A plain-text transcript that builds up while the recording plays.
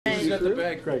got the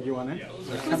bag? Greg, you want in?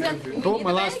 Go with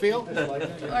my last field?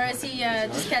 Or is he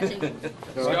just catching?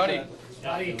 Scotty,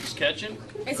 just catching?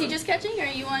 Is he just catching, or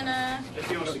you want to?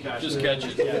 Just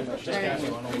catching.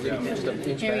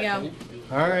 Alright. Here we go.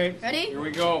 All right. Ready? Here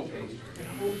we go.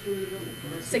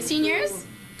 16 years?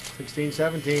 16,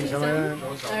 17, something like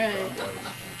that. Alright.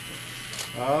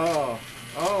 Oh.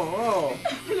 Oh, oh.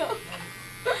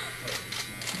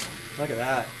 Look at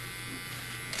that.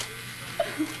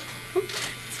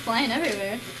 It's flying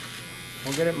everywhere.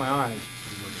 Don't get it in my eyes.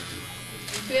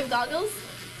 Do we have goggles?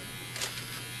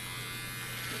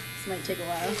 This might take a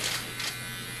while.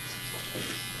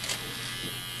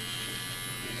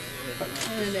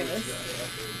 I'm nervous.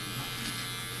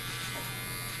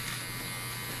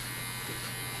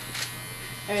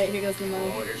 Alright, here goes the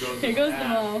mo. Here goes the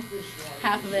mo.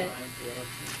 Half of it.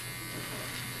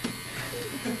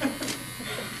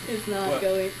 It's not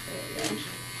going. There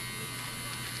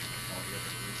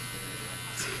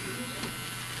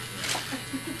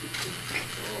we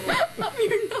go. Up your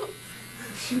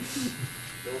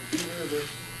nose.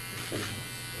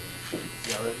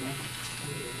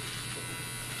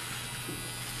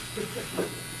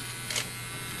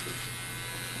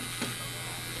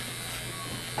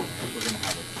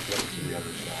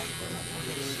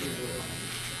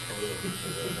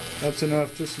 That's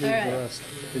enough. Just leave All right. the rest.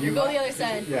 Can You go the other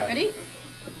side. Yeah. Ready?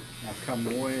 Now come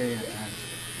way.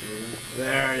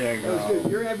 There you go.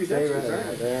 You're ambidextrous, There,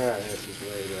 aren't you? there. This is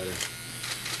way better.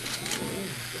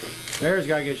 There's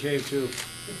got to get shaved too.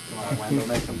 Come on, Wendell,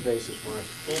 make some faces for us.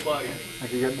 Full body. I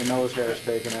can get my nose hairs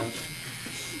taken out.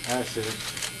 That's it.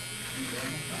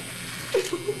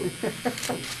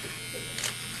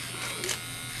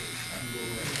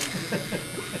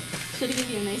 Should have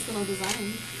given you a nice little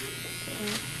design.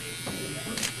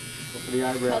 Go for the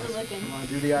eyebrows. How's it looking? Come on,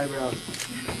 do the eyebrows.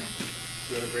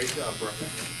 Doing a great job, bro.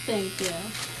 Thank you.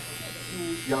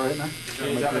 You all right now?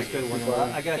 That looks good. I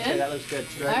gotta Good? say, that looks good.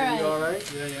 All right. You all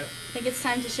right? Yeah, yeah. I think it's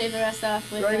time to shave the rest off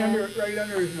with Right under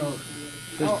his nose.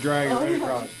 Just drag it right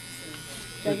across.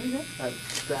 Dragon grip?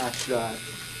 That's that.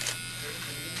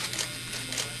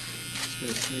 Just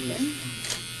gonna sneeze.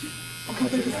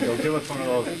 That's it. Go give us one of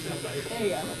those. There you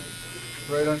go.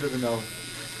 Right under the nose.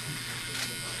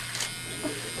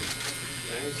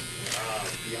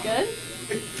 Good?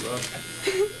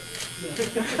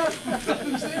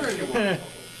 Nothing's there anymore.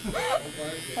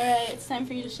 Alright, it's time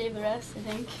for you to shave the rest, I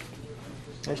think.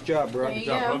 Nice job, bro. There you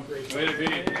go. Way to be.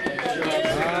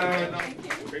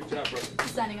 Great job, bro.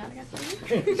 Signing autograph.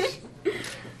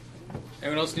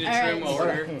 Anyone else need a All trim right. while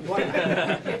we're here? Get in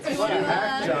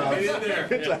there. I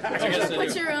guess I Put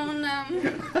do. your own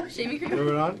shaving cream. Move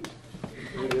it on.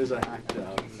 It is a hack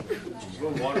job.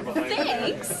 Water behind it.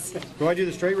 Thanks. Do I do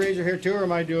the straight razor here too, or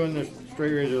am I doing the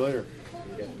straight razor later?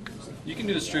 You can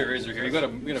do the straight razor here. We got a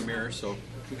mirror, so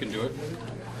we can do it.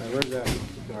 Where's that?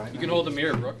 You can hold the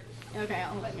mirror, Brooke. Okay,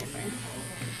 I'll hold that for you.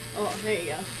 Oh, there you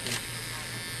go.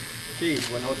 Jeez,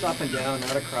 when it's up and down,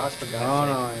 not across, for Oh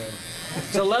God's no,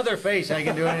 it's a leather face. I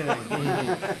can do anything.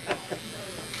 Yeah.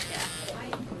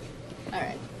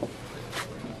 Alright.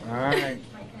 All right.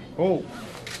 Oh.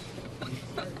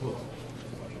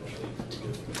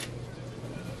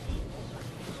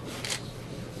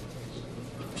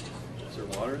 Is there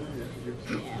water in there?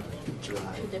 Yeah.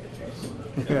 Dip it first.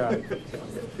 Yeah.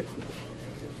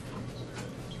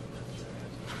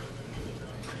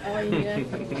 Oh, yeah.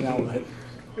 Now what?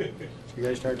 You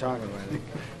guys start talking about it.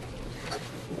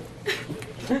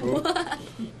 What?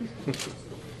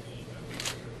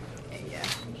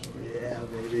 Yeah,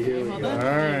 baby. Here we Hold go. on. All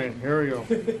right, here we go.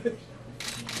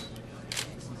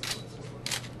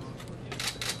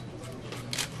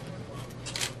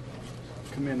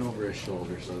 Come in over his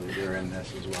shoulder so that you're in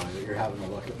this as well. That you're having a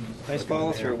look at. Nice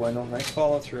follow through, Wendell. Nice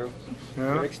follow through.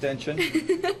 Yeah. Good extension. You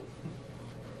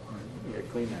gotta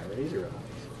clean that razor off.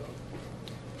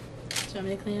 Do you want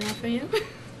me to clean it off for you?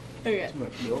 Okay. Too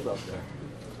much build up there.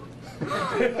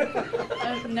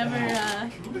 I've never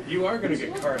You are going to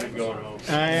get carded going home.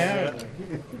 I am.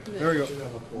 There we go.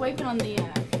 wiping on the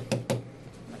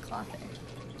cloth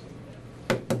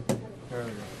there. There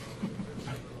we go.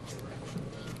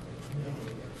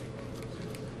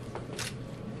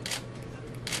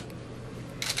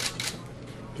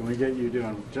 Can we get you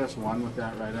doing just one with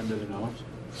that right under the nose?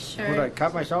 Sure. Would I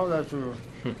cut myself? That's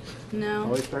No.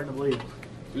 always starting to bleed.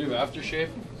 Do we have aftershave?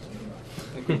 I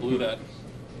think we blew that.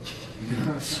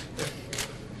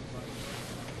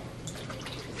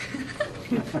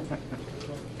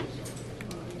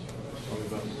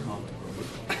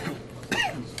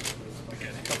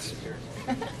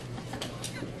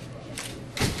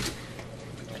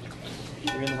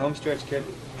 You're in the home stretch, kid.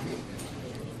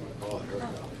 Oh, there we go.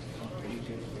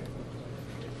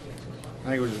 I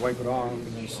think we'll just wipe it off and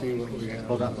then see what we have.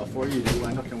 Hold on, before you do,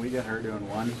 Wendell, can we get her doing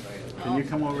one? Can you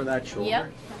come over that shoulder?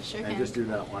 Yep, sure And can. just do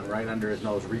that one, right under his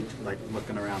nose, reach, like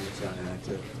looking around the side, that's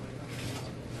it.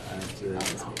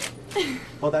 That's it.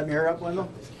 Hold that mirror up, Wendell.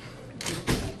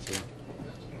 That's it.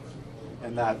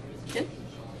 And that, Good.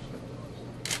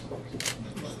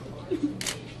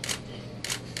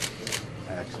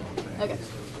 excellent. Okay.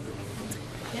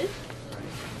 Good?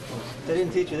 They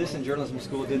didn't teach you this in journalism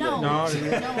school, did No. they?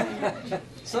 No, No.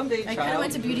 Someday, I kind of child.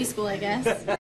 went to beauty school, I guess.